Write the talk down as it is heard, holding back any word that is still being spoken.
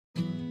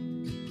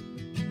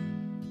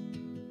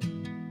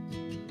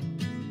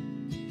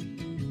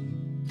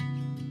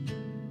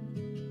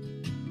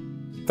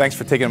Thanks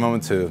for taking a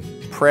moment to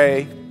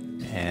pray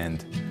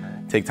and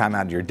take time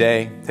out of your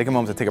day. Take a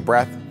moment to take a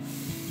breath.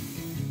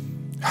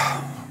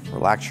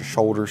 Relax your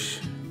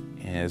shoulders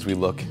as we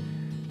look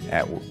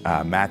at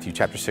Matthew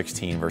chapter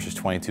 16, verses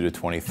 22 to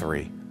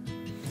 23.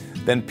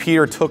 Then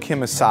Peter took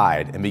him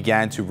aside and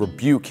began to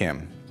rebuke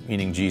him,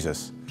 meaning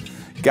Jesus.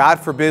 God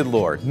forbid,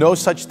 Lord, no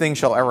such thing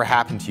shall ever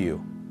happen to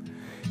you.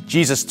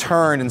 Jesus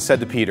turned and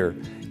said to Peter,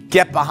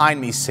 "Get behind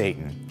me,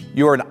 Satan.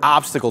 You are an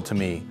obstacle to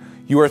me.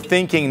 You are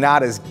thinking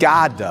not as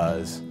God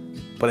does,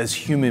 but as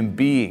human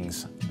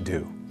beings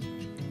do."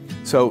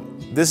 So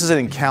this is an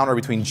encounter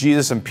between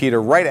Jesus and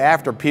Peter right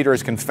after Peter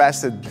has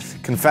confessed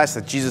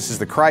that Jesus is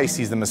the Christ,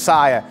 he's the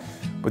Messiah.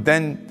 But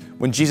then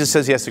when Jesus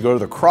says he has to go to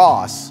the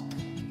cross,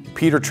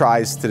 Peter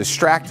tries to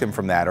distract him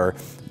from that or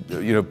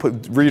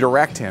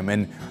redirect him.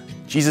 And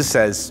Jesus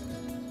says,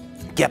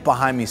 "Get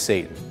behind me,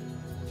 Satan."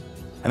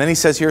 And then he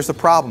says, here's the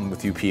problem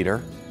with you,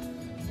 Peter.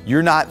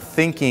 You're not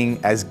thinking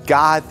as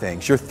God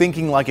thinks. You're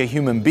thinking like a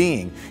human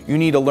being. You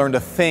need to learn to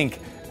think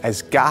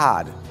as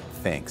God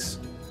thinks.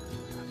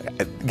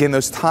 Again,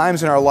 those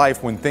times in our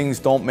life when things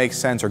don't make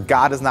sense or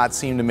God does not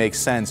seem to make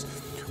sense,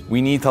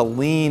 we need to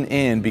lean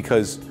in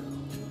because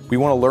we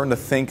want to learn to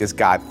think as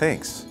God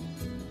thinks.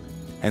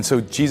 And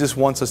so Jesus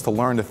wants us to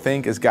learn to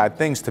think as God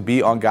thinks, to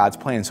be on God's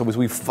plan. So as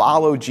we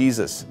follow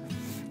Jesus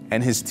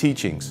and his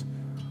teachings,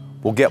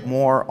 we'll get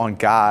more on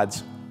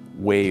God's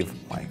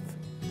wavelength.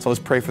 So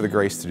let's pray for the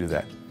grace to do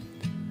that.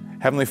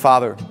 Heavenly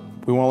Father,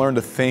 we want to learn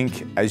to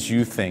think as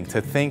you think,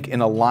 to think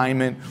in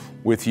alignment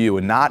with you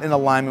and not in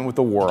alignment with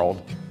the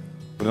world,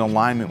 but in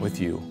alignment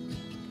with you.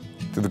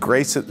 Through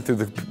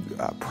the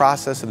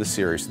process of the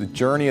series, the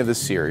journey of the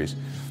series,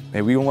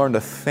 may we learn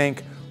to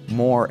think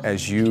more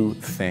as you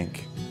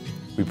think.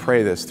 We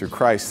pray this through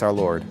Christ our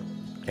Lord.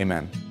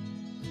 Amen.